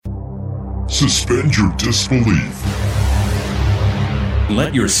Suspend your disbelief.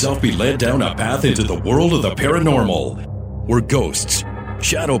 Let yourself be led down a path into the world of the paranormal, where ghosts,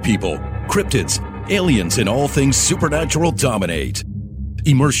 shadow people, cryptids, aliens, and all things supernatural dominate.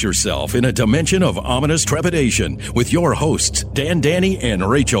 Immerse yourself in a dimension of ominous trepidation with your hosts, Dan, Danny, and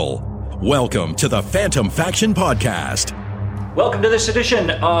Rachel. Welcome to the Phantom Faction Podcast. Welcome to this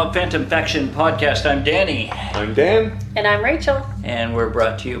edition of Phantom Faction Podcast. I'm Danny. I'm Dan. And I'm Rachel. And we're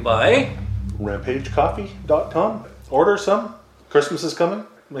brought to you by RampageCoffee.com. Order some. Christmas is coming.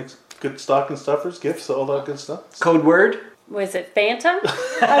 Makes good stocking stuffers, gifts, all that good stuff. Code word? Was it Phantom?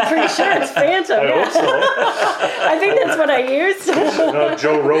 I'm pretty sure it's Phantom. I hope so. I think that's what I used. No,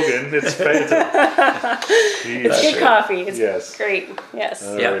 Joe Rogan. It's Phantom. It's good coffee. It's yes. great. Yes.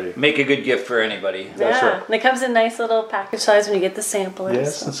 Yeah. Make a good gift for anybody. That's right. And it comes in nice little package size when you get the samplers.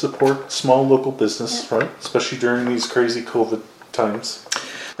 Yes, and support small local business, right? Especially during these crazy COVID times.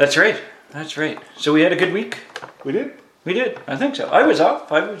 That's right. That's right. So we had a good week? We did. We did. I think so. I was off.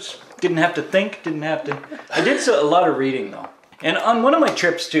 Didn't have to think. I did a lot of reading though. And on one of my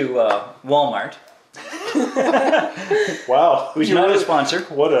trips to Walmart. Wow. Who's not a sponsor.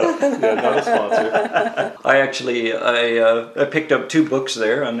 Not a sponsor. I picked up 2 books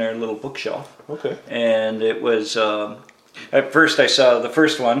there on their little bookshelf. Okay. And it was, at first I saw the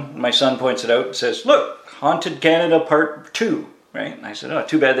first one. My son points it out and says, "Look, Haunted Canada Part 2. Right? And I said, "Oh,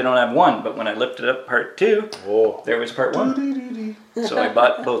 too bad they don't have 1." But when I lifted up Part 2, there was Part 1. So I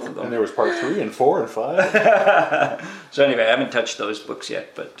bought both of them. And there was Part 3 and 4 and 5. So anyway, I haven't touched those books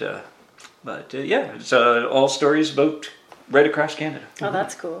yet. But yeah, it's all stories about right across Canada. Oh,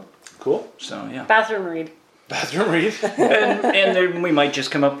 that's cool. Cool. So yeah. Bathroom read. and then we might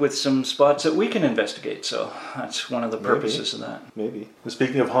just come up with some spots that we can investigate. So that's one of the purposes of that. Maybe.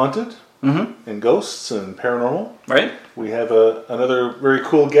 Speaking of haunted and ghosts and paranormal, right? We have another very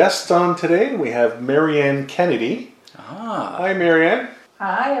cool guest on today. We have Marianne Kennedy. Hi, Marianne.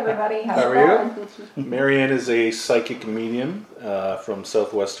 Hi, everybody. How are you? Marianne is a psychic medium from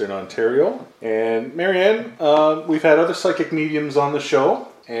southwestern Ontario. And Marianne, we've had other psychic mediums on the show,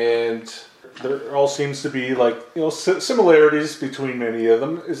 and there all seems to be similarities between many of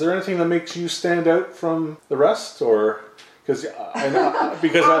them. Is there anything that makes you stand out from the rest, or because I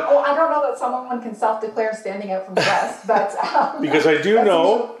don't know that someone can self-declare standing out from the rest, but because I do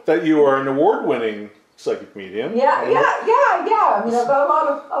know that you are an award-winning psychic medium. Yeah. I mean, I've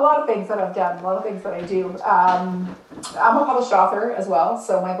got a lot of things that I've done, a lot of things that I do. I'm a published author as well,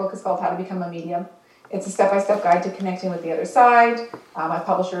 so my book is called How to Become a Medium. It's a step-by-step guide to connecting with the other side. My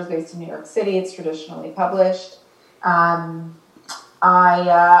publisher is based in New York City. It's traditionally published.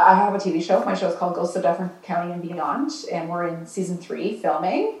 I have a TV show. My show is called Ghosts of Dufferin County and Beyond, and we're in season 3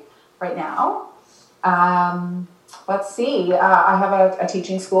 filming right now. Let's see. I have a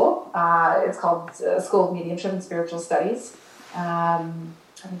teaching school. It's called School of Mediumship and Spiritual Studies. I've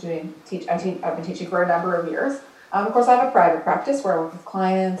been teaching for a number of years. Of course, I have a private practice where I work with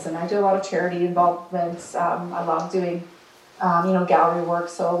clients, and I do a lot of charity involvements. I love doing, gallery work,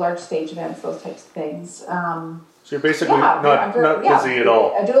 so large stage events, those types of things. So you're basically not busy at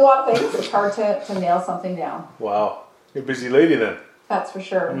all. I do a lot of things. It's hard to nail something down. Wow. You're a busy lady then. That's for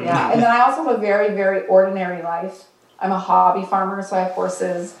sure, yeah. And then I also have a very, very ordinary life. I'm a hobby farmer, so I have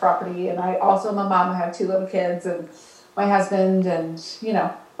horses, property, and I also am a mom. I have 2 little kids and my husband and,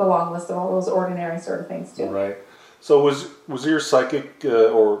 the long list of all those ordinary sort of things too. Right. So was your psychic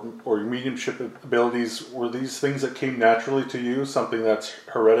or your mediumship abilities, were these things that came naturally to you, something that's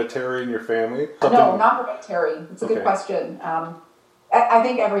hereditary in your family? No, not hereditary. It's a good question. I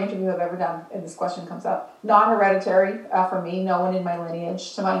think every interview I've ever done, and this question comes up, non-hereditary for me. No one in my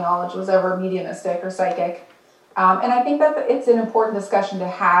lineage, to my knowledge, was ever mediumistic or psychic. And I think that it's an important discussion to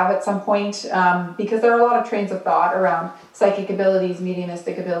have at some point because there are a lot of trains of thought around psychic abilities,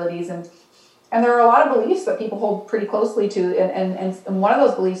 mediumistic abilities, and there are a lot of beliefs that people hold pretty closely to. And one of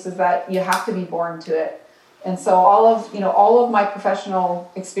those beliefs is that you have to be born to it. And so all of my professional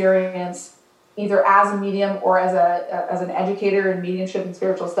experience, either as a medium or as an educator in mediumship and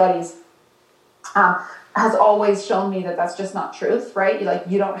spiritual studies, has always shown me that that's just not truth, right?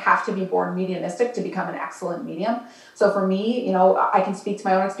 You don't have to be born mediumistic to become an excellent medium. So for me, I can speak to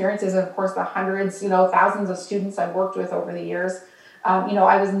my own experiences, and of course the hundreds, thousands of students I've worked with over the years.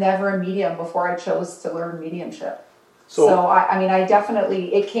 I was never a medium before I chose to learn mediumship. So I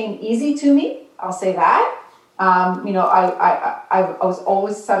definitely, it came easy to me. I'll say that. I was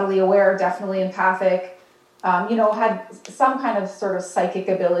always subtly aware, definitely empathic. had some kind of sort of psychic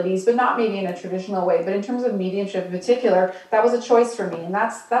abilities, but not maybe in a traditional way. But in terms of mediumship in particular, that was a choice for me. And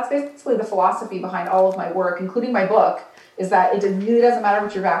that's basically the philosophy behind all of my work, including my book, is that it really doesn't matter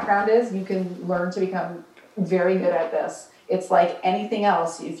what your background is. You can learn to become very good at this. It's like anything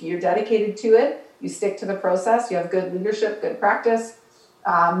else. If you're dedicated to it, you stick to the process, you have good leadership, good practice,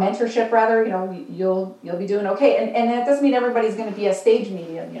 mentorship rather, you'll be doing okay. And it doesn't mean everybody's going to be a stage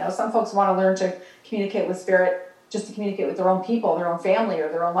medium. Some folks want to learn to communicate with spirit just to communicate with their own people, their own family, or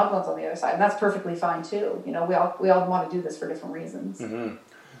their own loved ones on the other side. And that's perfectly fine too. We all want to do this for different reasons. Mm-hmm.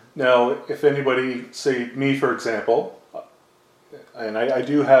 Now, if anybody, say me for example, and I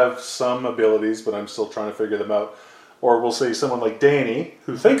do have some abilities, but I'm still trying to figure them out. Or we'll say someone like Danny,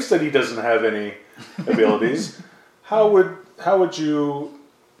 who thinks that he doesn't have any abilities. How would you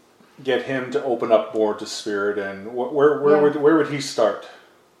get him to open up more to spirit, and where would he start?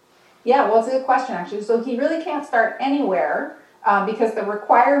 Yeah, well, it's a good question actually. So he really can't start anywhere because the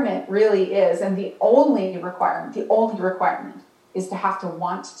requirement really is, and the only requirement is to have to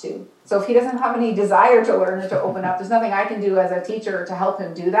want to. So if he doesn't have any desire to learn or to open up, there's nothing I can do as a teacher to help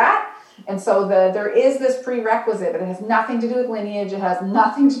him do that. And so there is this prerequisite, but it has nothing to do with lineage. It has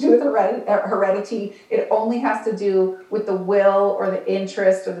nothing to do with heredity. It only has to do with the will or the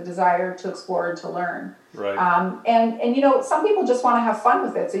interest or the desire to explore and to learn. Right. And some people just want to have fun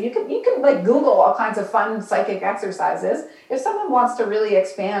with it. So you can like Google all kinds of fun psychic exercises. If someone wants to really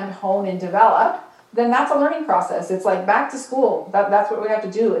expand, hone, and develop, then that's a learning process. It's like back to school. That's what we have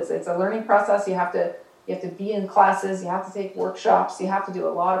to do. It's a learning process. You have to be in classes, you have to take workshops, you have to do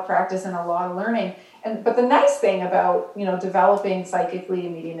a lot of practice and a lot of learning. But the nice thing about, developing psychically,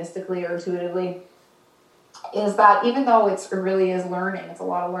 mediumistically, or intuitively is that even though it really is learning, it's a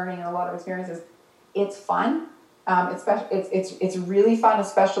lot of learning and a lot of experiences, it's fun. It's really fun,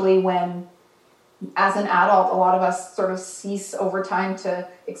 especially when, as an adult, a lot of us sort of cease over time to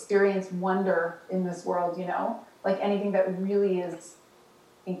experience wonder in this world, like anything that really is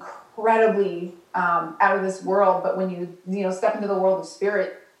incredibly out of this world. But when you step into the world of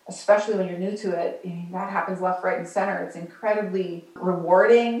spirit, especially when you're new to it, that happens left, right, and center. It's incredibly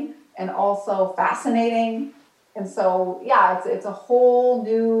rewarding and also fascinating. And so, it's a whole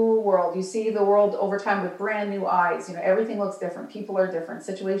new world. You see the world over time with brand new eyes. Everything looks different. People are different.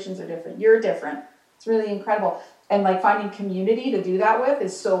 Situations are different. You're different. It's really incredible. And like finding community to do that with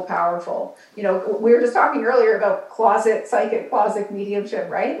is so powerful. We were just talking earlier about closet psychic, closet mediumship,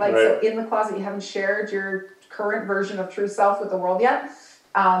 right? Like, right. So in the closet, you haven't shared your current version of true self with the world yet.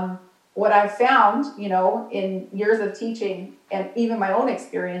 What I've found, in years of teaching and even my own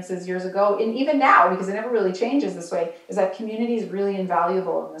experiences years ago, and even now, because it never really changes this way, is that community is really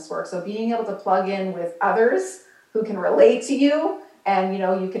invaluable in this work. So being able to plug in with others who can relate to you, and,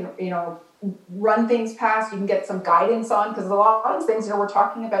 you can, run things past, you can get some guidance on, because a lot of things, we're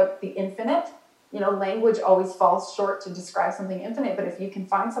talking about the infinite. Language always falls short to describe something infinite, but if you can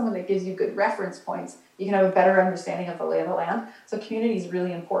find someone that gives you good reference points, you can have a better understanding of the lay of the land. So community is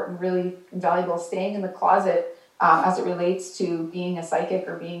really important, really invaluable. Staying in the closet as it relates to being a psychic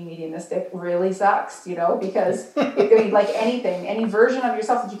or being mediumistic really sucks, because like anything, any version of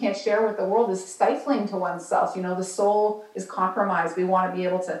yourself that you can't share with the world is stifling to oneself. The soul is compromised. We want to be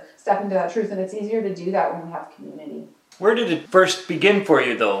able to step into that truth, and it's easier to do that when we have community. Where did it first begin for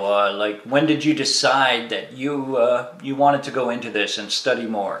you, though? When did you decide that you wanted to go into this and study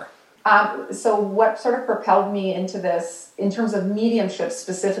more? So what sort of propelled me into this, in terms of mediumship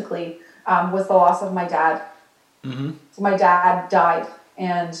specifically, was the loss of my dad. Mm-hmm. So my dad died,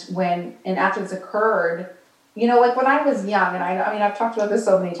 and after this occurred, like when I was young, and I mean I've talked about this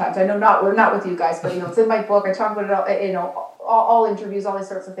so many times. I know we're not with you guys, but it's in my book. I talk about it all, all interviews, all these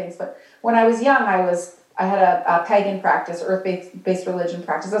sorts of things. But when I was young, I had a pagan practice, earth-based religion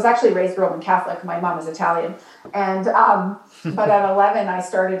practice. I was actually raised Roman Catholic. My mom is Italian. And but at 11, I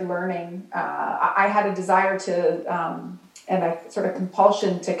started learning. I had a desire to, and a sort of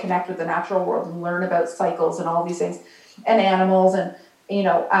compulsion to connect with the natural world and learn about cycles and all these things, and animals. And,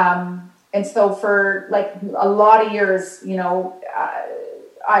 and so for like a lot of years,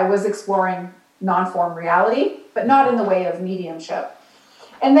 I was exploring non-form reality, but not in the way of mediumship.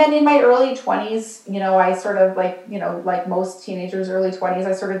 And then in my early 20s, I sort of like most teenagers, early 20s,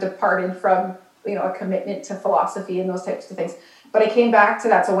 I sort of departed from, a commitment to philosophy and those types of things. But I came back to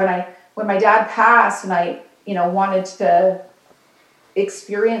that. So when my dad passed and I, wanted to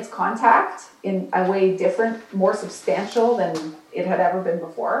experience contact in a way different, more substantial than it had ever been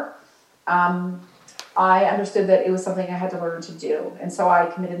before, I understood that it was something I had to learn to do. And so I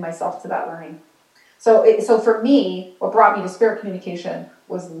committed myself to that learning. So for me, what brought me to spirit communication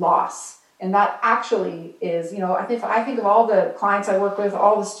was loss. And that actually is, I think of all the clients I work with,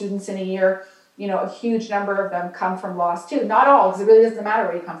 all the students in a year, a huge number of them come from loss too. Not all, because it really doesn't matter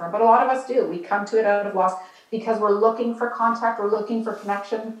where you come from, but a lot of us do. We come to it out of loss because we're looking for contact, we're looking for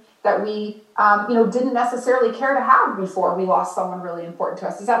connection that we, didn't necessarily care to have before we lost someone really important to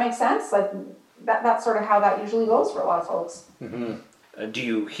us. Does that make sense? Like that's sort of how that usually goes for a lot of folks. Mm-hmm. Do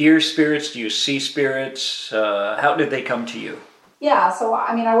you hear spirits? Do you see spirits? How did they come to you? Yeah, so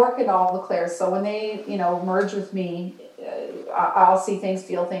I work in all the clairs. So when they, merge with me, I'll see things,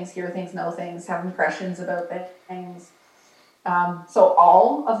 feel things, hear things, know things, have impressions about things. So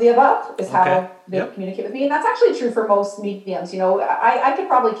all of the above is how they communicate with me. And that's actually true for most mediums. I could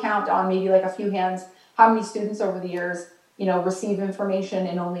probably count on maybe like a few hands how many students over the years, receive information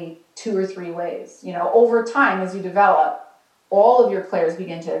in only 2 or 3 ways. Over time, as you develop, all of your clairs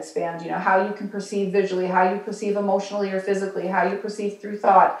begin to expand. How you can perceive visually, how you perceive emotionally or physically, how you perceive through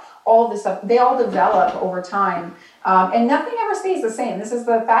thought, all this stuff, they all develop over time. And nothing ever stays the same. This is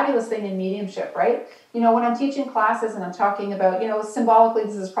the fabulous thing in mediumship, right? When I'm teaching classes and I'm talking about, symbolically,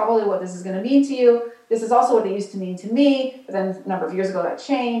 this is probably what this is going to mean to you. This is also what it used to mean to me. But then a number of years ago that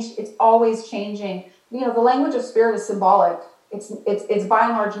changed. It's always changing. The language of spirit is symbolic. It's by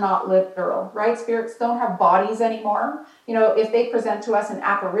and large not literal, right? Spirits don't have bodies anymore. If they present to us in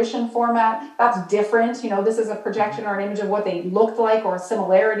apparition format, that's different. This is a projection or an image of what they looked like or a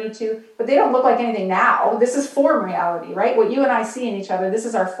similarity to, but they don't look like anything now. This is form reality, right? What you and I see in each other, this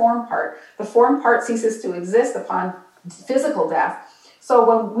is our form part. The form part ceases to exist upon physical death. So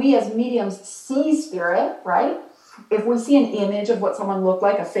when we as mediums see spirit, right? If we see an image of what someone looked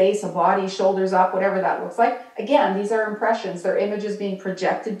like, a face, a body, shoulders up, whatever that looks like, again, these are impressions. They're images being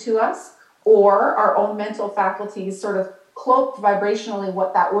projected to us, or our own mental faculties sort of cloaked vibrationally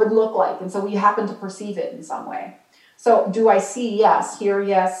what that would look like. And so we happen to perceive it in some way. So do I see? Yes. Hear?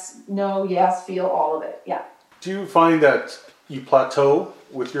 Yes. Know? Yes. Feel? All of it. Yeah. Do you find that you plateau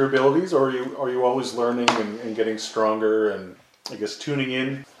with your abilities, or are you always learning and getting stronger and, I guess, tuning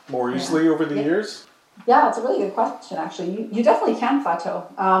in more easily over the years? Yeah, it's a really good question, actually. You definitely can plateau.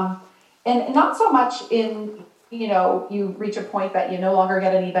 And not so much in, you reach a point that you no longer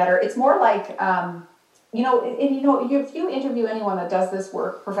get any better. It's more like, if you interview anyone that does this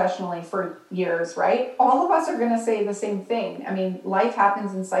work professionally for years, right? All of us are going to say the same thing. Life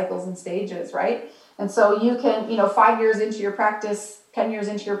happens in cycles and stages, right? And so you can, 5 years into your practice, 10 years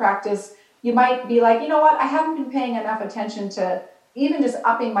into your practice, you might be like, I haven't been paying enough attention to even just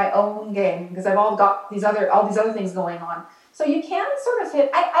upping my own game because I've all got all these other things going on. So you can sort of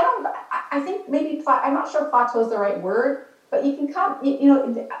hit, I think maybe, I'm not sure plateau is the right word, but you can come,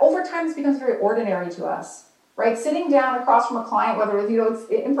 over time this becomes very ordinary to us, right? Sitting down across from a client, whether it's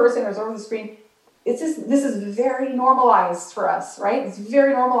in person or it's over the screen, this is very normalized for us, right? It's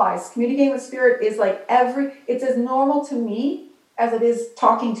very normalized. Communicating with spirit is it's as normal to me as it is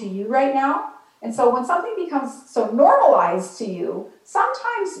talking to you right now. And so when something becomes so normalized to you,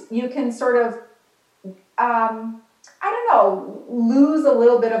 sometimes you can sort of, lose a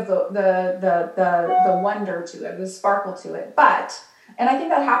little bit of the wonder to it, the sparkle to it. And I think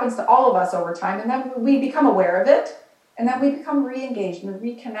that happens to all of us over time. And then we become aware of it. And then we become re-engaged and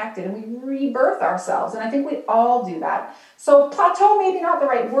reconnected and we rebirth ourselves. And I think we all do that. So plateau may be not the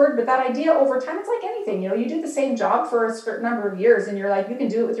right word, but that idea over time, it's like anything. You do the same job for a certain number of years and you're like, you can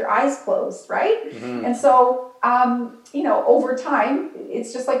do it with your eyes closed, right? Mm-hmm. And so, over time,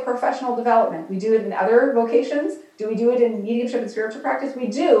 it's just like professional development. We do it in other vocations. Do we do it in mediumship and spiritual practice? We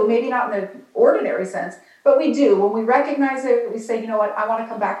do, maybe not in the ordinary sense, but we do. When we recognize it, we say, I want to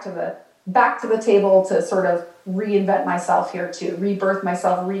come back to the table to sort of reinvent myself here too, rebirth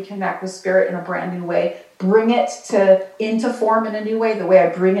myself, reconnect with spirit in a brand new way, bring it into form in a new way, the way I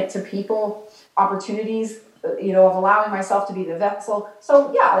bring it to people, opportunities, of allowing myself to be the vessel.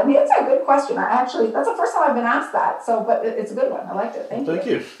 So yeah, it's a good question. That's the first time I've been asked that. So, but it's a good one. I liked it. Thank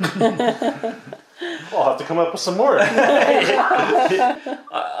you. I'll have to come up with some more. I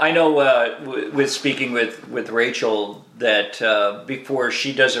know with speaking with Rachel that before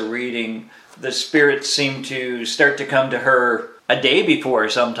she does a reading, the spirits seem to start to come to her a day before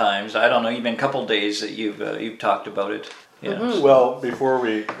sometimes. I don't know, even a couple days that you've talked about it. Yeah. Mm-hmm. Well, before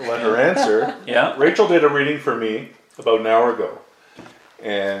we let her answer, Rachel did a reading for me about an hour ago.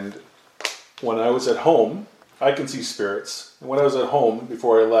 And when I was at home, I can see spirits. And when I was at home,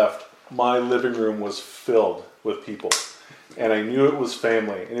 before I left, my living room was filled with people. And I knew it was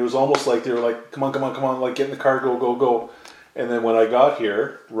family. And it was almost like they were like, come on, like get in the car, go. And then when I got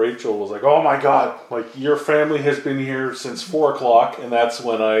here, Rachel was like, oh my God, like your family has been here since 4 o'clock. And that's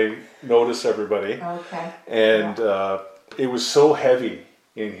when I noticed everybody. Okay. And it was so heavy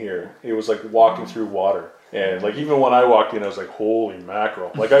in here. It was like walking through water. And like even when I walked in, I was like, holy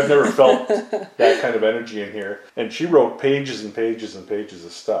mackerel. Like I've never felt that kind of energy in here. And she wrote pages and pages and pages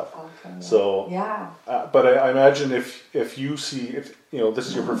of stuff. Okay. So, Yeah. But I imagine if you see, if you know, this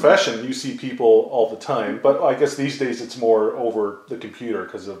is your profession, you see people all the time. But I guess these days it's more over the computer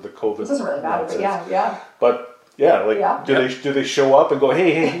because of the COVID. This doesn't really matter, but nonsense. yeah. But yeah, like Yeah. do they show up and go,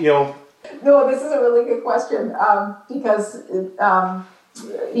 hey, you know? No, this is a really good question because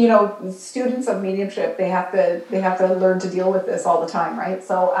you know, students of mediumship, they have to learn to deal with this all the time, right?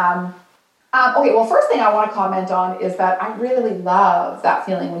 So, okay, well, first thing I want to comment on is that I really love that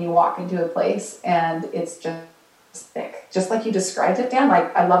feeling when you walk into a place and it's just thick, just like you described it, Dan.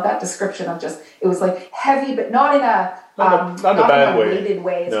 Like I love that description of just, it was like heavy, but not in a not in a bad way. weighted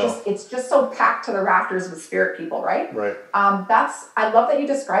way. It's just so packed to the rafters with spirit people, right? Right. I love that you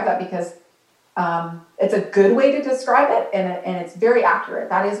describe that because it's a good way to describe it, and it's very accurate.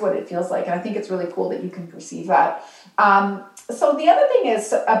 That is what it feels like, and I think it's really cool that you can perceive that. So the other thing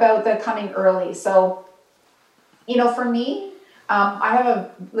is about the coming early. So, you know, for me, I have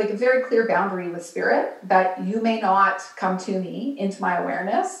a very clear boundary with spirit that you may not come to me into my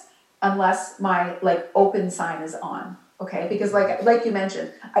awareness unless my open sign is on. Okay, because like you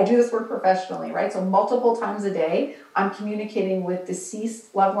mentioned, I do this work professionally, right? So multiple times a day, I'm communicating with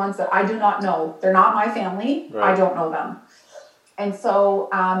deceased loved ones that I do not know. They're not my family. Right. I don't know them. And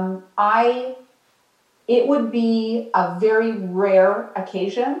so it would be a very rare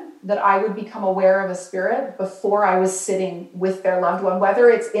occasion that I would become aware of a spirit before I was sitting with their loved one, whether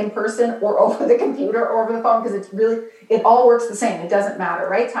it's in person or over the computer or over the phone, because it all works the same. It doesn't matter,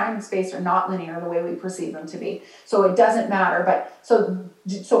 right? Time and space are not linear the way we perceive them to be. So it doesn't matter. But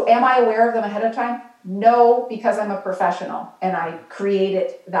so am I aware of them ahead of time? No, because I'm a professional and I create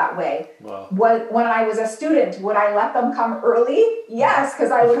it that way. Wow. When I was a student, would I let them come early? Yes, because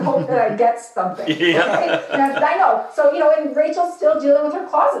I would hope that I'd get something. Yeah. Okay? And I know. So, you know, and Rachel's still dealing with her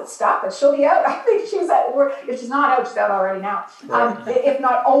closet stuff, but she'll be out. I think she's at work. If she's not out, she's out already now. If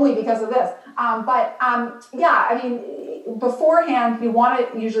not only because of this. Yeah, I mean, beforehand, you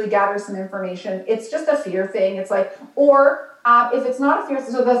want to usually gather some information. It's just a fear thing. It's like, or if it's not a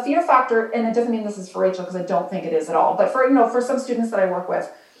fear, so the fear factor, and it doesn't mean this is for Rachel because I don't think it is at all, but for some students that I work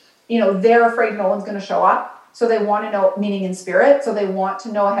with, they're afraid no one's going to show up. So they want to know, meaning in spirit. So they want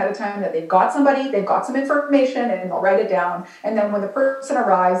to know ahead of time that they've got somebody, they've got some information, and they'll write it down. And then when the person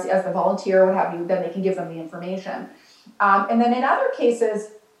arrives as the volunteer, what have you, then they can give them the information. And then in other cases,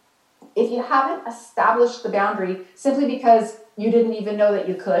 if you haven't established the boundary simply because you didn't even know that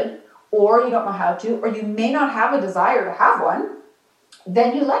you could, or you don't know how to, or you may not have a desire to have one,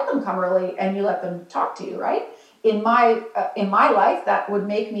 then you let them come early and you let them talk to you, right? In my life, that would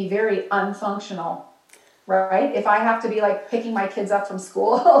make me very unfunctional, right? If I have to be picking my kids up from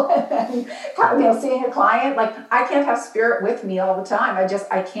school and seeing a client, I can't have spirit with me all the time.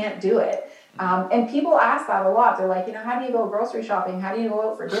 I can't do it. And people ask that a lot. They're like, how do you go grocery shopping? How do you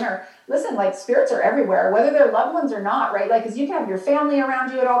go out for dinner? Listen, spirits are everywhere, whether they're loved ones or not, right? Because you can have your family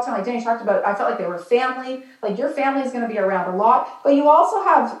around you at all time. Danny talked about, I felt like they were family. Your family is going to be around a lot. But you also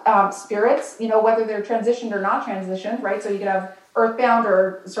have spirits, whether they're transitioned or not transitioned, right? So you could have earthbound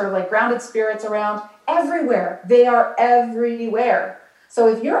or sort of grounded spirits around everywhere. They are everywhere. So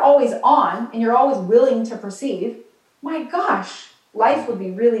if you're always on and you're always willing to perceive, my gosh, life would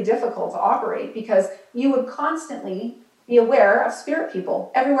be really difficult to operate because you would constantly be aware of spirit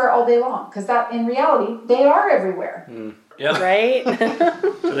people everywhere all day long, because that in reality they are everywhere. Yeah. Right?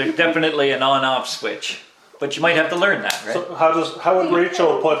 So there's definitely an on-off switch, but you might have to learn that, right? So how would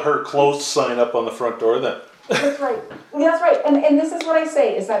Rachel put her closed sign up on the front door then? That's right. That's right. And this is what I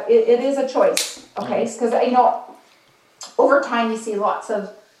say is that it is a choice. Okay, because over time you see lots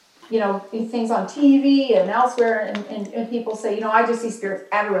of things on TV and elsewhere, and people say, I just see spirits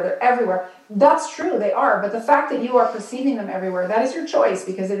everywhere. They're everywhere. That's true, they are. But the fact that you are perceiving them everywhere, that is your choice,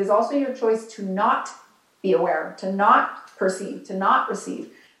 because it is also your choice to not be aware, to not perceive, to not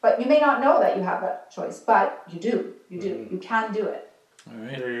receive. But you may not know that you have that choice, but you do. You do. Mm-hmm. You can do it. All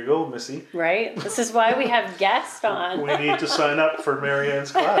right. There you go, Missy. Right? This is why we have guests on. We need to sign up for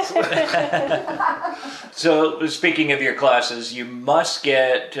Marianne's class. So, speaking of your classes, you must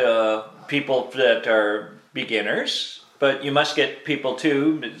get people that are beginners, but you must get people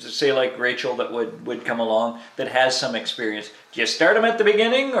too, say like Rachel, that would come along that has some experience. Do you start them at the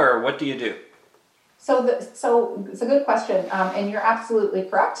beginning, or what do you do? So it's a good question, and you're absolutely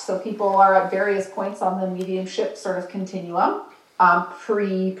correct. So people are at various points on the mediumship sort of continuum.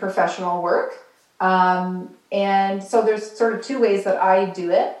 Pre-professional work. And so there's sort of two ways that I do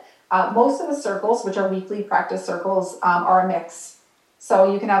it. Most of the circles, which are weekly practice circles, are a mix.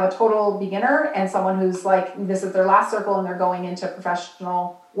 So you can have a total beginner and someone who's like, this is their last circle and they're going into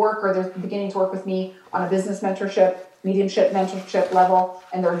professional work, or they're beginning to work with me on a business mentorship, mediumship mentorship level,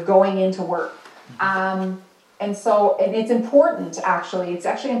 and they're going into work. And it's important, actually. It's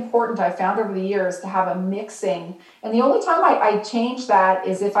actually important, I found over the years, to have a mixing. And the only time I change that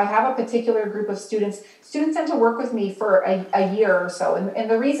is if I have a particular group of students. Students tend to work with me for a year or so. And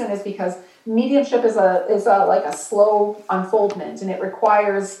the reason is because mediumship is like a slow unfoldment, and it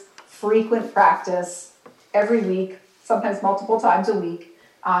requires frequent practice every week, sometimes multiple times a week.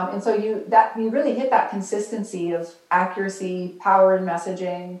 And so you really hit that consistency of accuracy, power in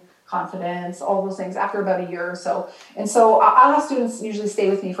messaging, confidence, all those things after about a year or so. And so I'll have students usually stay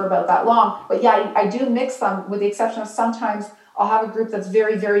with me for about that long. But yeah, I do mix them, with the exception of sometimes I'll have a group that's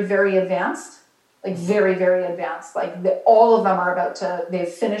very, very, very advanced, like very, very advanced. Like all of them they've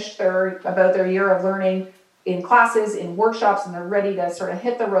finished about their year of learning in classes, in workshops, and they're ready to sort of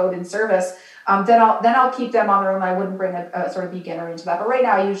hit the road in service. Then I'll keep them on their own. I wouldn't bring a sort of beginner into that. But right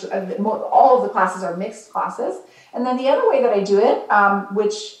now, usually all of the classes are mixed classes. And then the other way that I do it,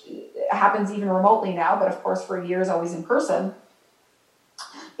 which happens even remotely now, but of course for years always in person,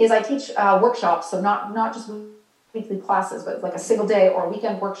 is I teach workshops. So not just weekly classes, but like a single day or a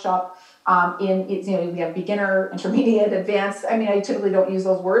weekend workshop. We have beginner, intermediate, advanced. I mean, I typically don't use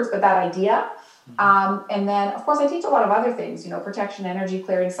those words, but that idea. And then, of course, I teach a lot of other things, protection, energy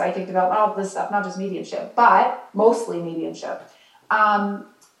clearing, psychic development, all of this stuff, not just mediumship, but mostly mediumship. And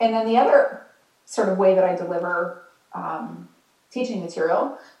then the other sort of way that I deliver teaching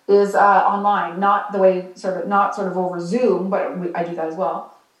material is online, not over Zoom, but I do that as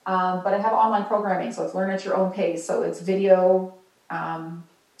well. But I have online programming, so it's learn at your own pace. So it's video,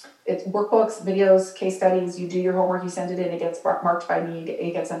 it's workbooks, videos, case studies. You do your homework, you send it in, it gets marked by me,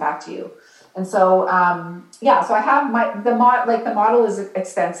 it gets sent back to you. And so, so I have the model is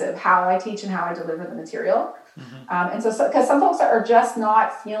extensive, how I teach and how I deliver the material. And so because some folks are just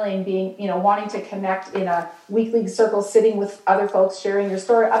not feeling wanting to connect in a weekly circle, sitting with other folks, sharing your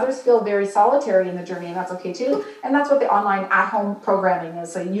story. Others feel very solitary in the journey, and that's okay too. And that's what the online at-home programming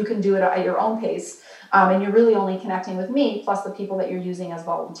is. So you can do it at your own pace. And you're really only connecting with me, plus the people that you're using as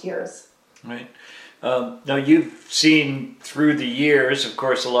volunteers. Right. Now, you've seen through the years, of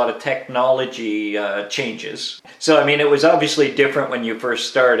course, a lot of technology changes. So, I mean, it was obviously different when you first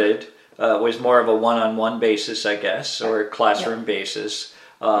started. It was more of a one-on-one basis, I guess, or classroom basis.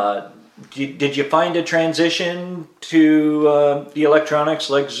 Did you find a transition to the electronics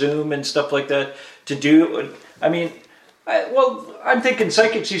like Zoom and stuff like that to do? I mean, I'm thinking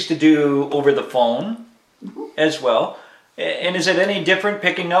psychics used to do over the phone as well. And is it any different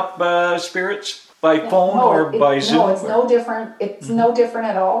picking up spirits by phone or by Zoom? No, it's no different. It's no different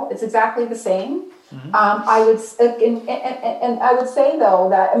at all. It's exactly the same. I would say though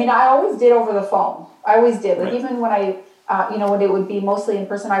that, I mean, I always did over the phone. I always did. Like even when when it would be mostly in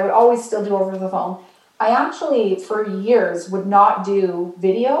person, I would always still do over the phone. I actually, for years, would not do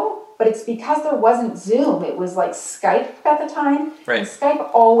video, but it's because there wasn't Zoom. It was like Skype at the time. Right. And Skype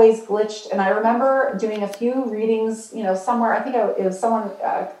always glitched. And I remember doing a few readings, somewhere, I think it was someone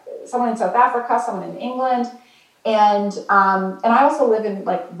in South Africa, someone in England. And I also live in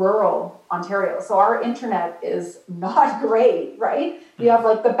like rural Ontario. So our internet is not great, right? You have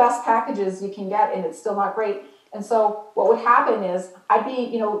like the best packages you can get and it's still not great. And so what would happen is I'd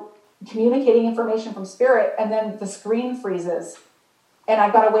be, communicating information from spirit and then the screen freezes. And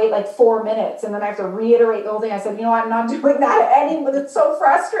I've got to wait like 4 minutes, and then I have to reiterate the whole thing. I said, I'm not doing that anymore. It's so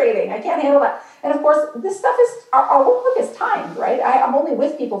frustrating. I can't handle that. And of course, this stuff is, our work is timed, right? I'm only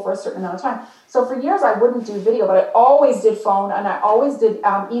with people for a certain amount of time. So for years, I wouldn't do video, but I always did phone, and I always did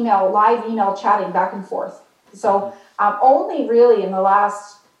live email chatting back and forth. So only really in the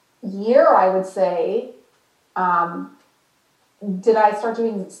last year, I would say, did I start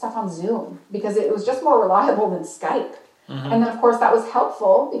doing stuff on Zoom, because it was just more reliable than Skype. And then, of course, that was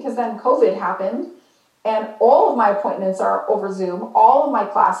helpful because then COVID happened and all of my appointments are over Zoom. All of my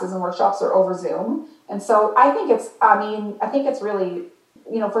classes and workshops are over Zoom. And so I think it's really,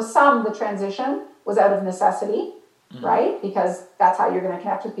 for some, the transition was out of necessity, right? Because that's how you're going to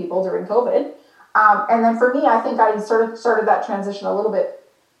connect with people during COVID. And then for me, I think I sort of started that transition a little bit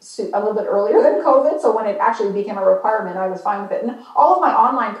earlier than COVID. So when it actually became a requirement, I was fine with it. And all of my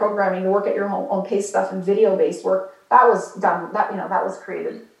online programming, the work at your own pace stuff and video-based work, that was done, that was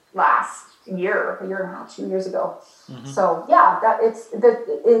created last year, a year and a half, 2 years ago. So yeah,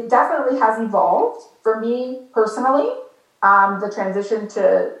 it definitely has evolved for me personally. The transition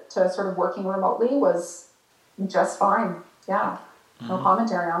to sort of working remotely was just fine. Yeah, no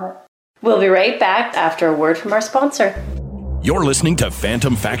commentary on it. We'll be right back after a word from our sponsor. You're listening to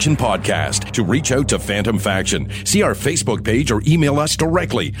Phantom Faction Podcast. To reach out to Phantom Faction, see our Facebook page or email us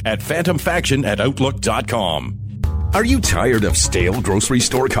directly at phantomfaction@outlook.com. Are you tired of stale grocery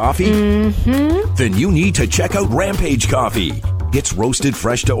store coffee? Mm-hmm. Then you need to check out Rampage Coffee. It's roasted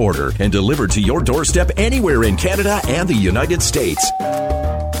fresh to order and delivered to your doorstep anywhere in Canada and the United States.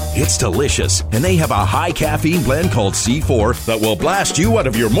 It's delicious, and they have a high caffeine blend called C4 that will blast you out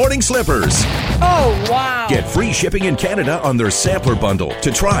of your morning slippers. Oh, wow. Get free shipping in Canada on their sampler bundle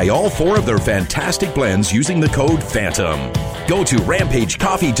to try all 4 of their fantastic blends using the code PHANTOM. Go to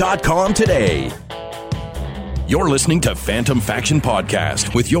rampagecoffee.com today. You're listening to Phantom Faction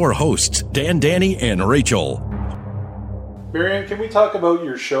Podcast with your hosts, Dan, Danny, and Rachel. Marianne, can we talk about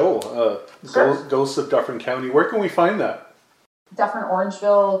your show, Sure. Ghosts of Dufferin County? Where can we find that? Dufferin,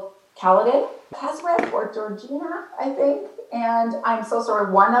 Orangeville, Caledon, Keswick, or Georgina, I think. And I'm so sorry,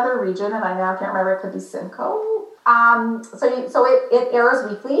 one other region, and I now can't remember, it could be Simcoe. So it airs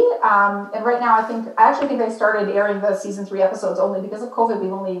weekly. And right now I actually think they started airing the season 3 episodes only because of COVID.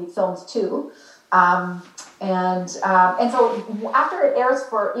 We've only filmed 2. And so after it airs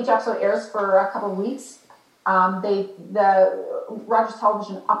each episode airs for a couple of weeks, Rogers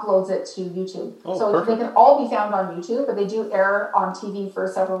Television uploads it to YouTube. So perfect. they can all be found on YouTube, but they do air on TV for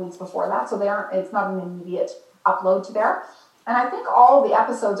several weeks before that. So it's not an immediate upload to there. And I think all the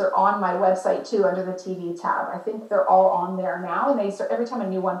episodes are on my website too, under the TV tab. I think they're all on there now, and every time a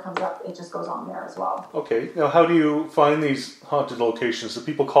new one comes up, it just goes on there as well. Okay. Now, how do you find these haunted locations? Do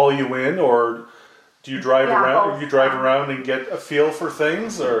people call you in, or do you drive around? Both. You drive around and get a feel for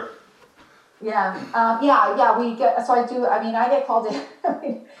things, or? Yeah. We get. So I do. I mean, I get called in.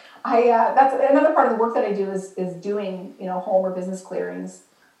 That's another part of the work that I do is doing home or business clearings.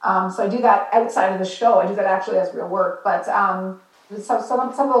 So I do that outside of the show. I do that actually as real work. But some of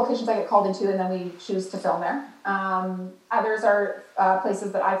the locations I get called into, and then we choose to film there. Others are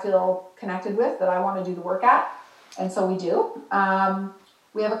places that I feel connected with, that I want to do the work at, and so we do.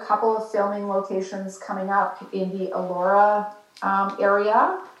 We have a couple of filming locations coming up in the Elora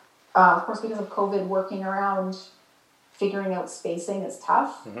area. Of course, because of COVID, working around figuring out spacing is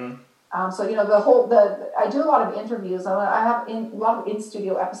tough. Mm-hmm. So I do a lot of interviews. I have a lot of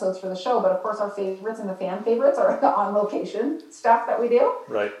in-studio episodes for the show, but of course our favorites and the fan favorites are the on-location stuff that we do.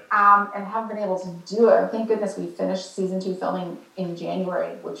 Right. And haven't been able to do it. Thank goodness we finished season 2 filming in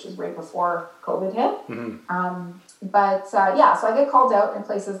January, which is right before COVID hit. Mm-hmm. So I get called out in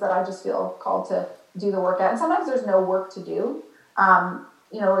places that I just feel called to do the work at. And sometimes there's no work to do.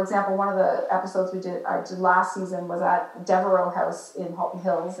 For example, one of the episodes I did last season was at Devereux House in Halton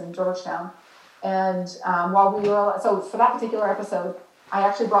Hills in Georgetown. And while we were, so for that particular episode, I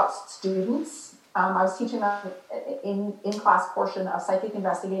actually brought students. I was teaching them in-class portion of psychic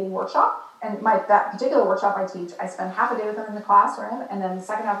investigating workshop. And that particular workshop I teach, I spend half a day with them in the classroom, and then the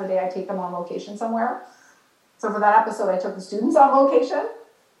second half of the day I take them on location somewhere. So for that episode, I took the students on location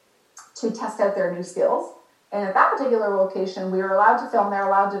to test out their new skills. And at that particular location, we were allowed to film there,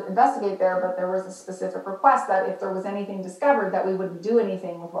 allowed to investigate there, but there was a specific request that if there was anything discovered, that we wouldn't do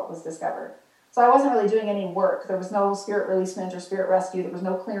anything with what was discovered. So I wasn't really doing any work. There was no spirit releasement or spirit rescue. There was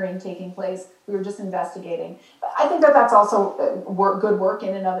no clearing taking place. We were just investigating. But I think that's also good work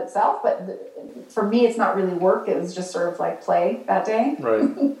in and of itself. But for me, it's not really work. It was just sort of like play that day. Right.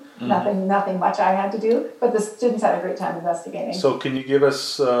 Nothing much I had to do. But the students had a great time investigating. So can you give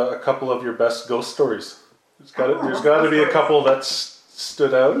us a couple of your best ghost stories? There's got to be a couple that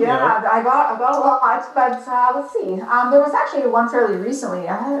stood out. Yeah, I got a lot, but let's see. There was actually one fairly recently.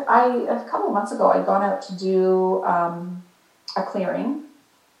 A couple of months ago, I'd gone out to do a clearing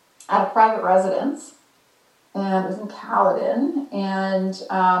at a private residence, and it was in Caledon. And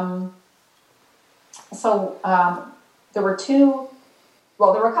there were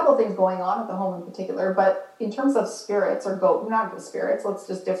a couple of things going on at the home in particular, but in terms of spirits or not spirits, let's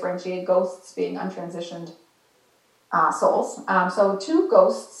just differentiate ghosts being untransitioned souls. So 2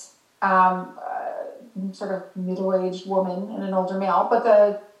 ghosts, sort of middle-aged woman and an older male. But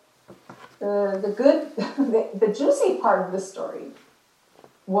the juicy part of this story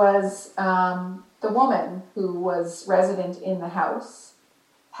was the woman who was resident in the house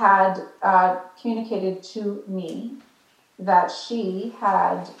had communicated to me that she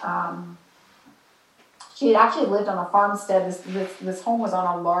had actually lived on a farmstead. This home was on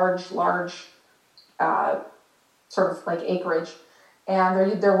a large sort of like acreage,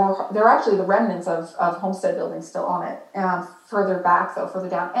 and there were actually the remnants of homestead buildings still on it, further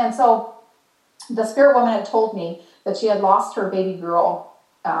down. And so the spirit woman had told me that she had lost her baby girl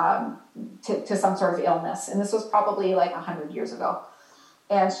to some sort of illness, and this was probably like 100 years ago.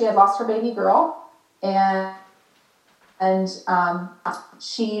 And she had lost her baby girl, and and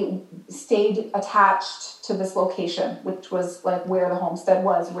she stayed attached to this location, which was like where the homestead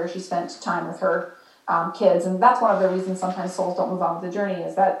was, where she spent time with her kids. And that's one of the reasons sometimes souls don't move on with the journey,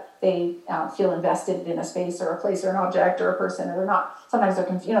 is that they feel invested in a space or a place or an object or a person, or they're not, sometimes they're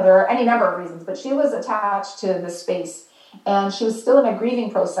confused, there are any number of reasons, but she was attached to this space, and she was still in a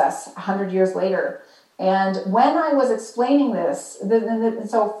grieving process 100 years later. And when I was explaining this,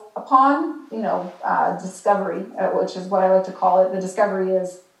 so upon, discovery, which is what I like to call it, the discovery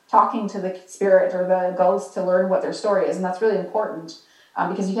is talking to the spirit or the ghost to learn what their story is. And that's really important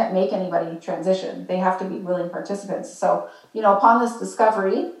because you can't make anybody transition. They have to be willing participants. So, upon this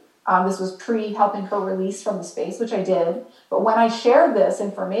discovery, this was pre-helping her release from the space, which I did. But when I shared this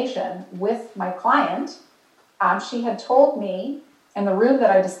information with my client, she had told me, in the room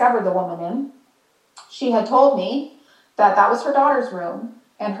that I discovered the woman in, she had told me that that was her daughter's room,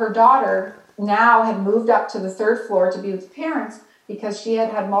 and her daughter now had moved up to the 3rd floor to be with parents because she had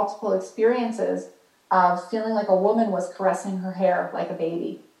had multiple experiences of feeling like a woman was caressing her hair like a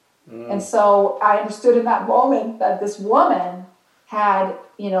baby. And so I understood in that moment that this woman had,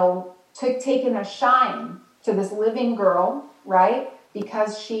 taken a shine to this living girl, right?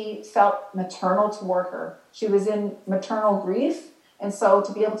 Because she felt maternal toward her. She was in maternal grief. And so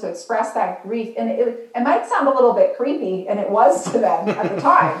to be able to express that grief, and it might sound a little bit creepy, and it was to them at the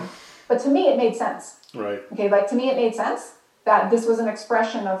time, but to me it made sense. Right. Okay, to me it made sense that this was an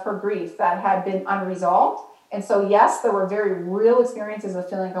expression of her grief that had been unresolved. And so yes, there were very real experiences of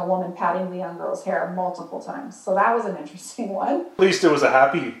feeling like a woman patting the young girl's hair multiple times. So that was an interesting one. At least it was a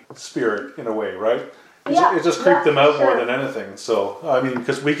happy spirit in a way, right? It just creeped them out more than anything. So,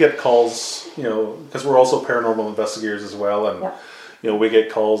 because we get calls, because we're also paranormal investigators as well, and we get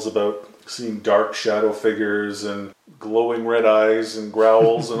calls about seeing dark shadow figures and glowing red eyes and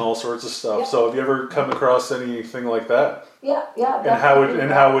growls and all sorts of stuff. So have you ever come across anything like that? Yeah.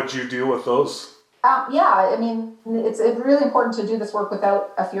 And how would you deal with those? It's really important to do this work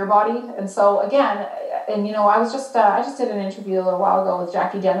without a fear body. And so again, I just did an interview a little while ago with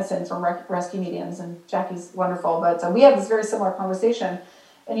Jackie Dennison from Rescue Mediums, and Jackie's wonderful, but we had this very similar conversation.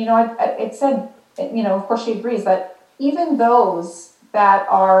 And, it said, of course she agrees that even those that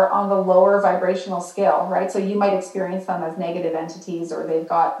are on the lower vibrational scale, right? So you might experience them as negative entities, or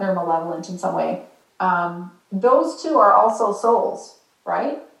they're malevolent in some way. Those two are also souls,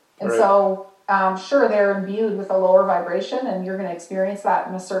 right? And so, sure, they're imbued with a lower vibration, and you're going to experience that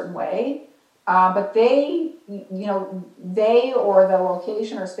in a certain way. But they or the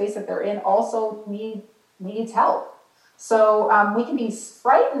location or space that they're in also needs help. So we can be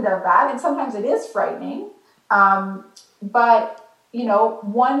frightened of that, and sometimes it is frightening. But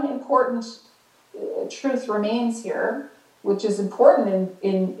one important truth remains here, which is important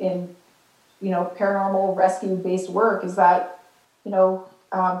in paranormal rescue-based work, is that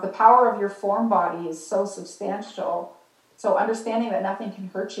the power of your form body is so substantial. So understanding that nothing can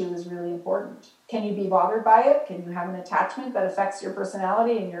hurt you is really important. Can you be bothered by it? Can you have an attachment that affects your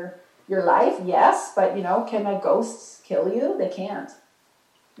personality and your life? Yes, but can a ghost kill you? They can't.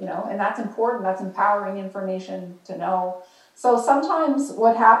 And that's important. That's empowering information to know. So sometimes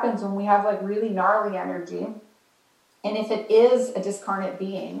what happens when we have like really gnarly energy, and if it is a discarnate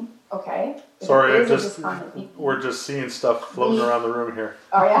being, okay? Sorry, we're just seeing stuff floating around the room here.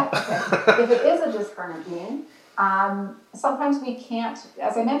 Oh yeah? Okay. If it is a discarnate being, sometimes we can't,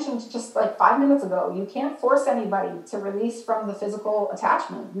 as I mentioned just like 5 minutes ago, you can't force anybody to release from the physical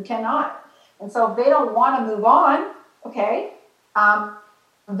attachment. You cannot. And so if they don't want to move on, okay,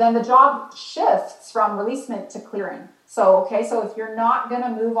 then the job shifts from releasement to clearing. So if you're not going to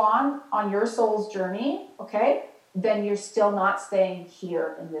move on your soul's journey, okay, then you're still not staying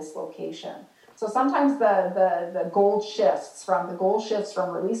here in this location. So sometimes the goal shifts from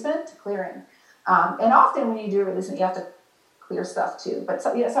releasement to clearing. And often when you do releasement, you have to clear stuff too. But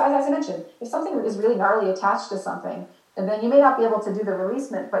so as I mentioned, if something is really gnarly attached to something, and then you may not be able to do the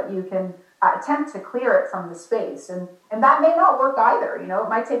releasement, but you can attempt to clear it from the space. And that may not work either. It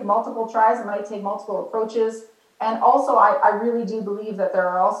might take multiple tries. It might take multiple approaches. And also, I really do believe that there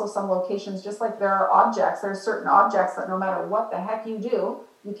are also some locations, just like there are objects, there are certain objects that no matter what the heck you do,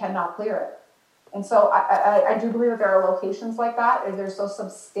 you cannot clear it. And so I do believe that there are locations like that. They're so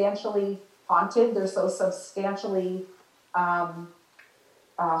substantially haunted. They're so substantially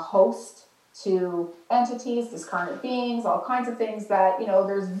host to entities, discarnate beings, all kinds of things that,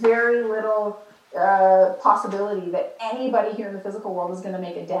 there's very little possibility that anybody here in the physical world is going to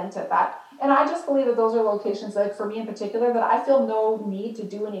make a dent at that. And I just believe that those are locations, like for me in particular, that I feel no need to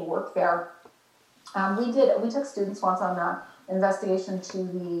do any work there. We took students once on an investigation to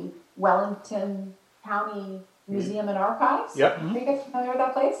the Wellington County Museum and Archives. Yep. Are you guys familiar with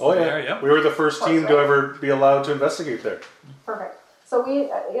that place? Oh yeah. There, yeah. We were the first team to ever be allowed to investigate there. Perfect. So we,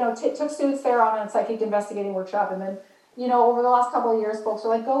 took students there on a psychic investigating workshop, and then, over the last couple of years, folks are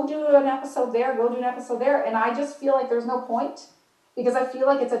like, go do an episode there, go do an episode there, and I just feel like there's no point, because I feel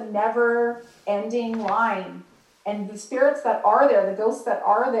like it's a never-ending line, and the spirits that are there, the ghosts that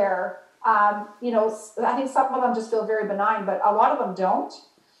are there, I think some of them just feel very benign, but a lot of them don't.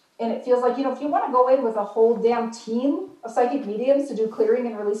 And it feels like, if you want to go in with a whole damn team of psychic mediums to do clearing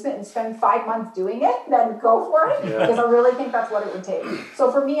and releasement and spend 5 months doing it, then go for it. Yeah. Because I really think that's what it would take.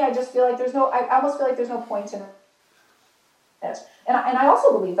 So for me, I just feel like I almost feel like there's no point in it. And I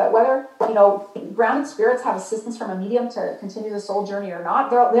also believe that whether, grounded spirits have assistance from a medium to continue the soul journey or not,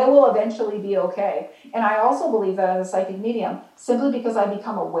 they will eventually be okay. And I also believe that as a psychic medium, simply because I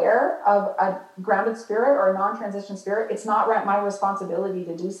become aware of a grounded spirit or a non-transition spirit, it's not my responsibility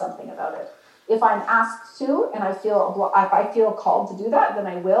to do something about it. If I'm asked to, and if I feel called to do that, then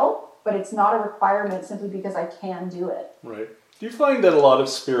I will, but it's not a requirement simply because I can do it. Right. Do you find that a lot of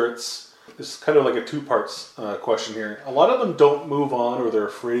spirits, this is kind of like a two-parts question here, a lot of them don't move on, or they're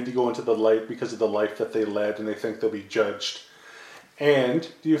afraid to go into the light because of the life that they led, and they think they'll be judged? And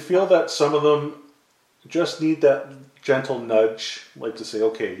do you feel that some of them just need that gentle nudge, like to say,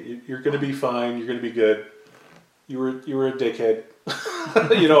 okay, you're going to be fine, you're going to be good, you were a dickhead,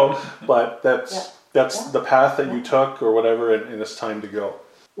 but that's the path that you took or whatever, and it's time to go?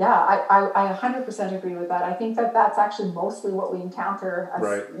 Yeah, I 100% agree with that. I think that that's actually mostly what we encounter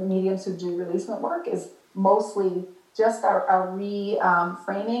as mediums who do releasement work, is mostly just a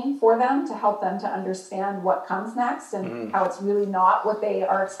reframing for them to help them to understand what comes next and how it's really not what they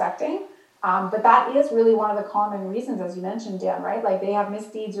are expecting. But that is really one of the common reasons, as you mentioned, Dan, right? Like they have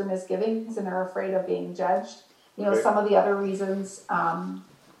misdeeds or misgivings and they're afraid of being judged. Some of the other reasons, that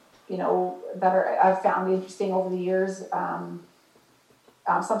I've found interesting over the years,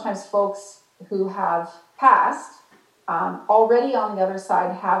 sometimes folks who have passed already on the other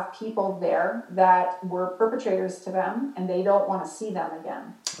side have people there that were perpetrators to them, and they don't want to see them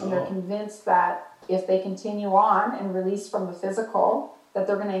again. And they're convinced that if they continue on and release from the physical, that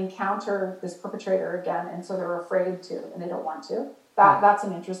they're going to encounter this perpetrator again, and so they're afraid to, and they don't want to. That's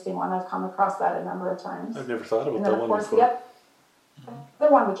an interesting one. I've come across that a number of times. I've never thought about and then, that of one course, before. the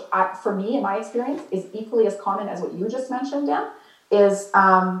other one, which for me, in my experience, is equally as common as what you just mentioned, Dan, is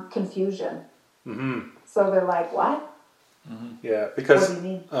confusion. Mm-hmm. So they're like, what? Mm-hmm. Yeah, because what do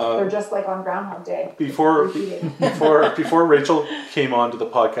you mean? They're just like on Groundhog Day. Before Rachel came on to the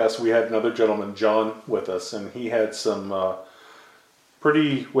podcast, we had another gentleman, John, with us, and he had some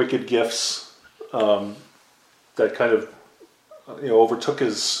pretty wicked gifts that kind of overtook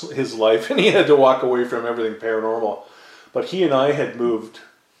his life, and he had to walk away from everything paranormal. But he and I had moved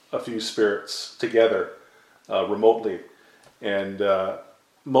a few spirits together remotely, and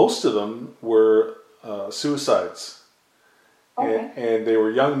most of them were suicides. Okay. And they were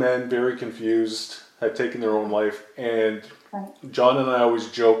young men, very confused, had taken their own life. And John and I always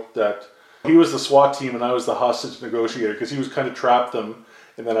joked that he was the SWAT team and I was the hostage negotiator, because he was kind of trapped them,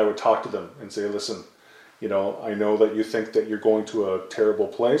 and then I would talk to them and say, listen, I know that you think that you're going to a terrible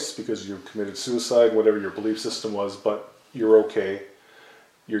place because you committed suicide, whatever your belief system was, but you're okay.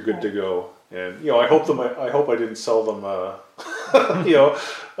 You're good to go. And I hope I didn't sell them no, I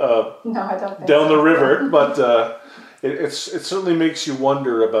don't think down so. the river, but it certainly makes you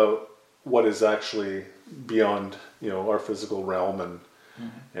wonder about what is actually beyond our physical realm, and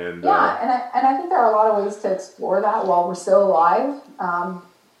and I think there are a lot of ways to explore that while we're still alive,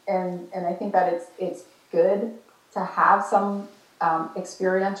 and I think that it's good to have some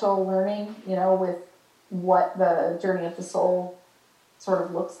experiential learning, with what the journey of the soul sort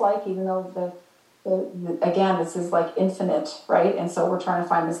of looks like, even though again, this is like infinite, right? And so we're trying to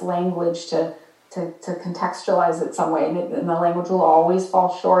find this language to contextualize it some way, and the language will always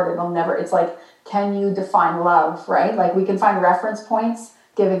fall short. It'll never, it's like, can you define love, right? Like we can find reference points,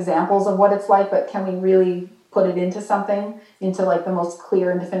 give examples of what it's like, but can we really put it into something, into like the most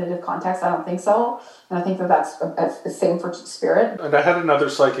clear and definitive context? I don't think so. And I think that's the same for spirit. And I had another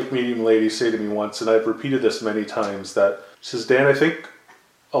psychic medium lady say to me once, and I've repeated this many times, that she says, Dan, I think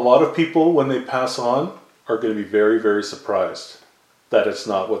a lot of people, when they pass on, are going to be very, very surprised that it's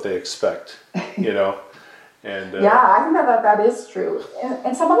not what they expect, And yeah, I think that is true.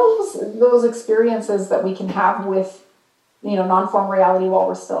 And some of those experiences that we can have with, non-form reality while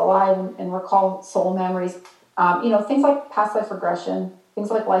we're still alive and recall soul memories, things like past life regression, things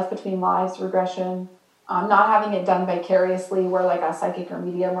like life between lives regression, not having it done vicariously where like a psychic or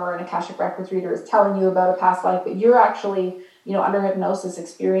medium or an Akashic Records reader is telling you about a past life, but you're actually under hypnosis,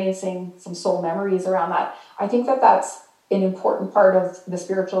 experiencing some soul memories around that. I think that that's an important part of the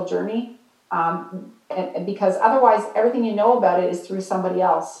spiritual journey. And because otherwise everything you know about it is through somebody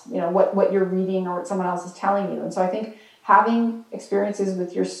else, what you're reading or what someone else is telling you. And so I think having experiences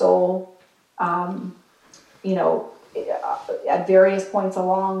with your soul, at various points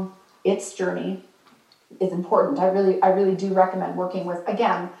along its journey is important. I really do recommend working with,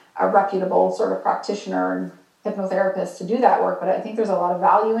 again, a reputable sort of practitioner and hypnotherapist to do that work, but I think there's a lot of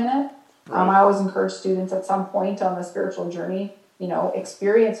value in it. Right. I always encourage students at some point on the spiritual journey,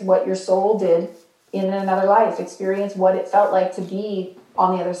 experience what your soul did in another life, experience what it felt like to be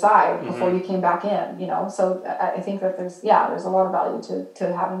on the other side before you came back in, So I think that there's a lot of value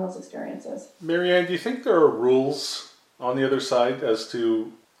to having those experiences. Marianne, do you think there are rules on the other side as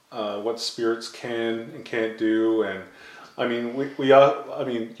to what spirits can and can't do? And I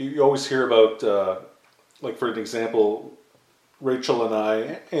mean, you always hear about, like for an example, Rachel and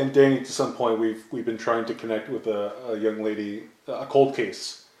I, and Danny to some point, we've been trying to connect with a young lady, a cold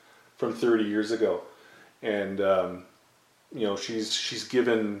case from 30 years ago. And, she's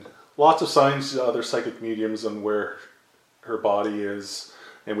given lots of signs to other psychic mediums on where her body is.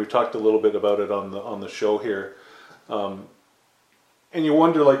 And we've talked a little bit about it on the show here. And you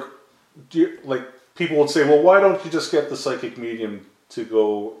wonder, people would say, well, why don't you just get the psychic medium to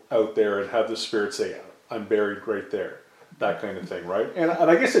go out there and have the spirit say, I'm buried right there, that kind of thing, right? And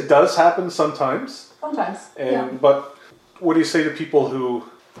I guess it does happen sometimes. Sometimes, But what do you say to people who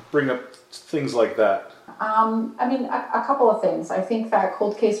bring up things like that? A couple of things. I think that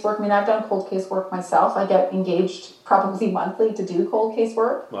cold case work, I've done cold case work myself. I get engaged probably monthly to do cold case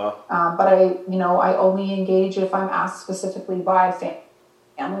work. Wow. But I only engage if I'm asked specifically by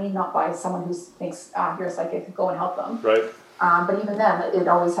family, not by someone who thinks you're a psychic, go and help them. Right. But even then, it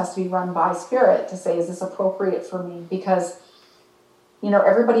always has to be run by spirit to say, is this appropriate for me? Because,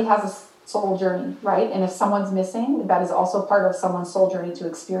 everybody has a soul journey, right? And if someone's missing, that is also part of someone's soul journey to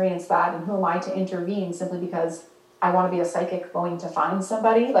experience that. And who am I to intervene simply because I want to be a psychic going to find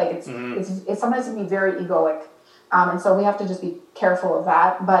somebody? It's sometimes it can be very egoic. And so we have to just be careful of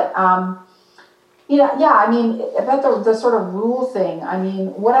that. But, about the sort of rule thing,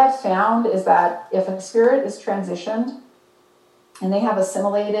 what I've found is that if a spirit is transitioned and they have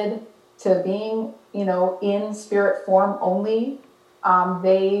assimilated to being, in spirit form only,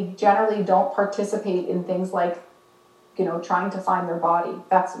 they generally don't participate in things like, trying to find their body.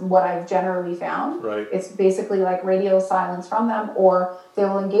 That's what I've generally found. Right. It's basically like radio silence from them, or they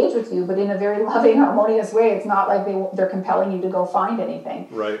will engage with you, but in a very loving, harmonious way. It's not like they're compelling you to go find anything.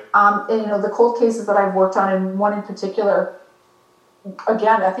 Right. The cold cases that I've worked on, and one in particular,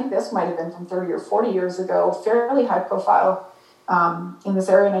 again, I think this might have been from 30 or 40 years ago, fairly high profile in this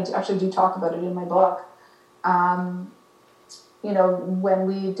area, and I actually do talk about it in my book. When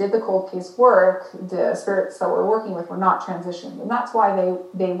we did the cold case work, the spirits that we're working with were not transitioned. And that's why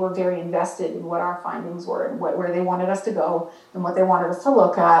they were very invested in what our findings were and where they wanted us to go and what they wanted us to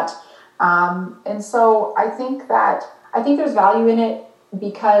look at. And so I think there's value in it,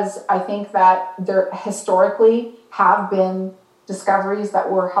 because I think that there historically have been discoveries that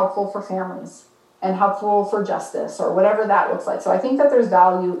were helpful for families and helpful for justice, or whatever that looks like. So I think that there's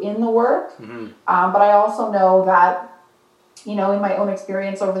value in the work. Mm-hmm. But I also know that, in my own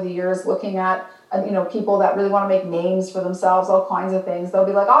experience over the years, looking at, people that really want to make names for themselves, all kinds of things, they'll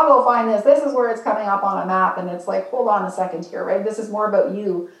be like, I'll go find this. This is where it's coming up on a map. And it's like, hold on a second here, right? This is more about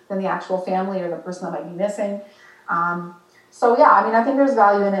you than the actual family or the person that might be missing. I think there's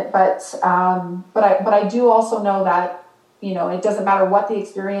value in it, but I do also know that, it doesn't matter what the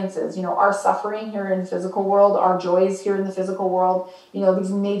experience is, our suffering here in the physical world, our joys here in the physical world, these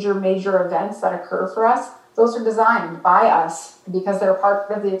major events that occur for us, those are designed by us because they're part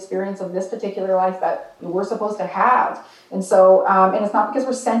of the experience of this particular life that we're supposed to have. And so, and it's not because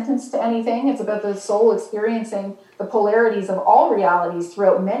we're sentenced to anything. It's about the soul experiencing the polarities of all realities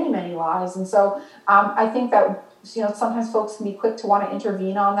throughout many, many lives. And so I think that, sometimes folks can be quick to want to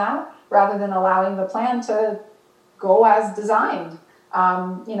intervene on that rather than allowing the plan to go as designed,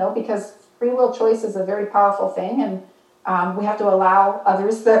 because free will choice is a very powerful thing. And we have to allow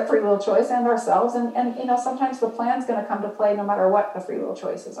others that free will choice and ourselves. And sometimes the plan's going to come to play no matter what the free will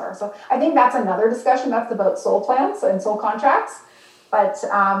choices are. So I think that's another discussion. That's about soul plans and soul contracts. But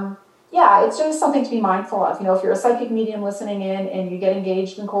it's just something to be mindful of. If you're a psychic medium listening in and you get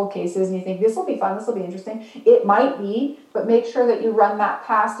engaged in cold cases and you think, this will be fun, this will be interesting, it might be, but make sure that you run that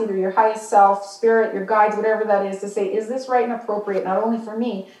past either your highest self, spirit, your guides, whatever that is, to say, is this right and appropriate, not only for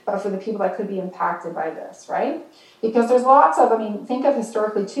me, but for the people that could be impacted by this, right? Because there's lots of, think of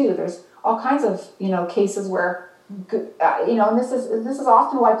historically too, there's all kinds of, cases where and this is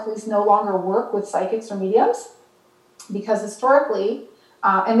often why police no longer work with psychics or mediums, because historically,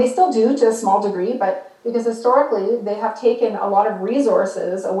 and they still do to a small degree, but because historically they have taken a lot of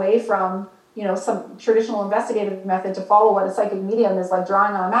resources away from, some traditional investigative method to follow what a psychic medium is like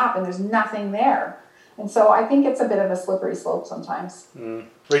drawing on a map, and there's nothing there. And so I think it's a bit of a slippery slope sometimes.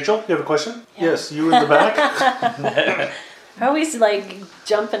 Rachel, you have a question? Yeah. Yes, you in the back. Always like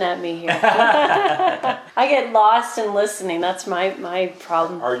jumping at me here. I get lost in listening. That's my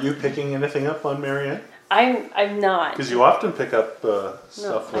problem. Are you picking anything up on Marianne? I'm not. Because you often pick up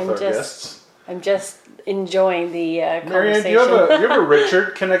stuff with our guests. I'm just enjoying the Marianne, conversation. do you have a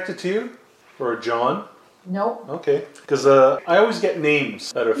Richard connected to you? Or a John? Nope. Okay. Because I always get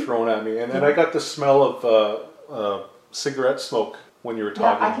names that are thrown at me. And then I got the smell of cigarette smoke when you were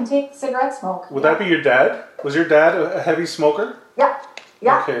talking. Yeah, I can take cigarette smoke. Would that be your dad? Was your dad a heavy smoker? Yeah.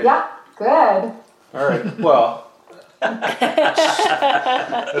 Okay. Yeah. Good. All right. Well,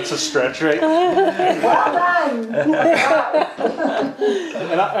 that's a stretch, right? Well done.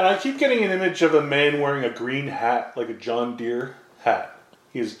 And I keep getting an image of a man wearing a green hat, like a John Deere hat.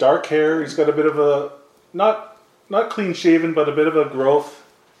 He has dark hair. He's got a bit of a, not clean shaven, but a bit of a growth.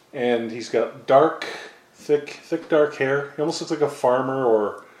 And he's got thick dark hair. He almost looks like a farmer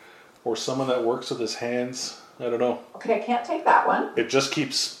or someone that works with his hands. I don't know. Okay, I can't take that one. It just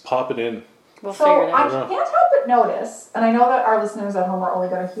keeps popping in. We'll figure it I out. can't help but notice, and I know that our listeners at home are only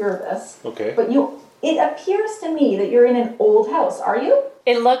going to hear this. Okay. But it appears to me that you're in an old house. Are you?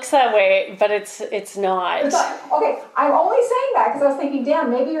 It looks that way, but it's not. It's not. Okay, I'm only saying that because I was thinking,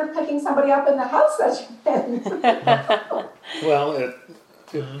 damn, maybe you're picking somebody up in the house that you're in. Well,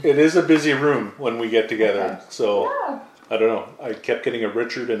 it is a busy room when we get together. Okay. So Yeah. I don't know. I kept getting a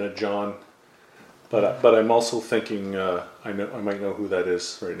Richard and a John, but I'm also thinking I might know who that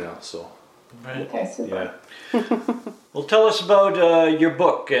is right now. So Okay, super. yeah. Well, tell us about your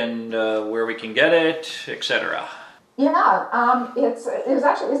book and where we can get it, etc. Yeah, it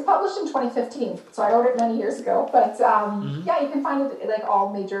was published in 2015, so I wrote it many years ago. But yeah, you can find it at like all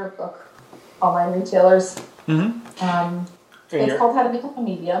major book online retailers. It's called How to Become a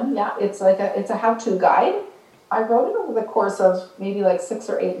Medium. Yeah, it's a how-to guide. I wrote it over the course of maybe like 6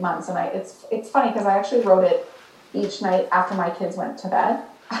 or 8 months, and it's funny because I actually wrote it each night after my kids went to bed.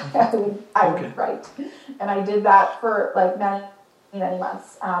 I would write, and I did that for like many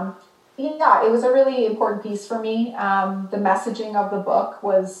months. Yeah, it was a really important piece for me. The messaging of the book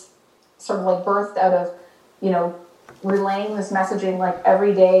was sort of like birthed out of, relaying this messaging like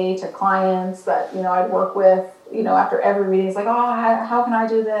every day to clients that, I'd work with, after every reading. It's like, oh, how can I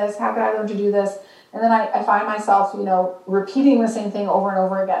do this? How can I learn to do this? And then I find myself, repeating the same thing over and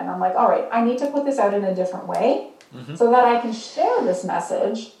over again. And I'm like, all right, I need to put this out in a different way so that I can share this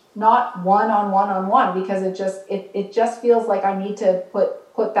message, not one-on-one, because it just feels like I need to put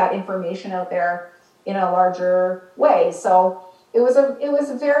that information out there in a larger way. So it was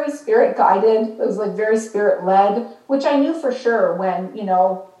very spirit guided. It was like very spirit led, which I knew for sure when,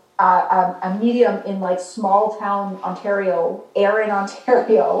 a medium in like small town Ontario, Erin,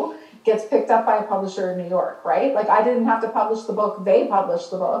 Ontario, gets picked up by a publisher in New York, right? Like I didn't have to publish the book; they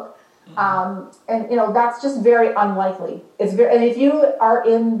published the book, and that's just very unlikely. And if you are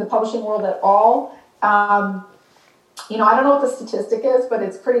in the publishing world at all, I don't know what the statistic is, but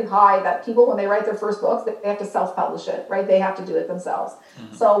it's pretty high that people, when they write their first books, they have to self-publish it, right? They have to do it themselves.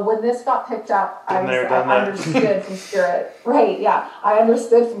 So when this got picked up, I understood from Spirit, right? Yeah, I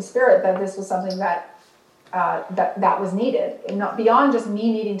understood from Spirit that this was something that was needed, and not beyond just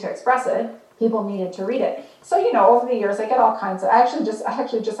me needing to express it. People needed to read it. So over the years, I get all kinds of. I actually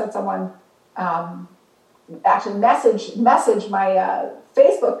just had someone actually message my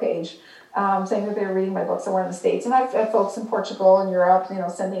Facebook page. Saying that they were reading my book somewhere in the States. And I've had folks in Portugal and Europe,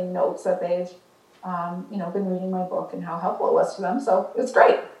 sending notes that they've, been reading my book and how helpful it was to them. So it's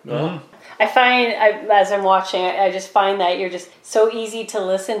great. I find, as I'm watching, I just find that you're just so easy to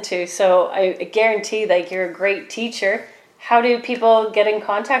listen to. So I guarantee you're a great teacher. How do people get in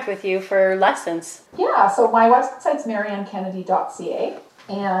contact with you for lessons? Yeah, so my website's mariannekennedy.ca.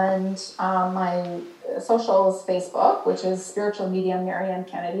 And my social is Facebook, which is Spiritual Medium Marianne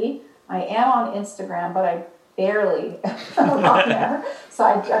Kennedy. I am on Instagram, but I barely am on there. So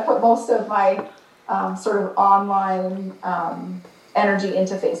I put most of my sort of online energy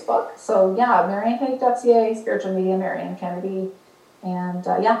into Facebook. So yeah, mariannekennedy.ca, Spiritual Medium Marianne Kennedy. And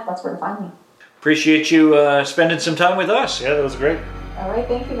that's where to find me. Appreciate you spending some time with us. Yeah, that was great. All right,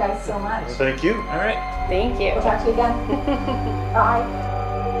 thank you guys so much. Thank you. All right. Thank you. We'll talk to you again. Bye.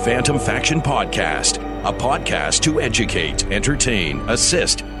 Phantom Faction Podcast. a podcast to educate, entertain,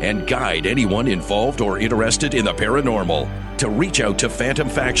 assist, and guide anyone involved or interested in the paranormal. To reach out to Phantom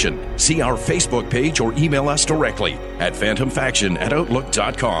Faction, see our Facebook page or email us directly at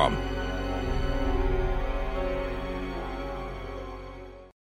phantomfaction@outlook.com.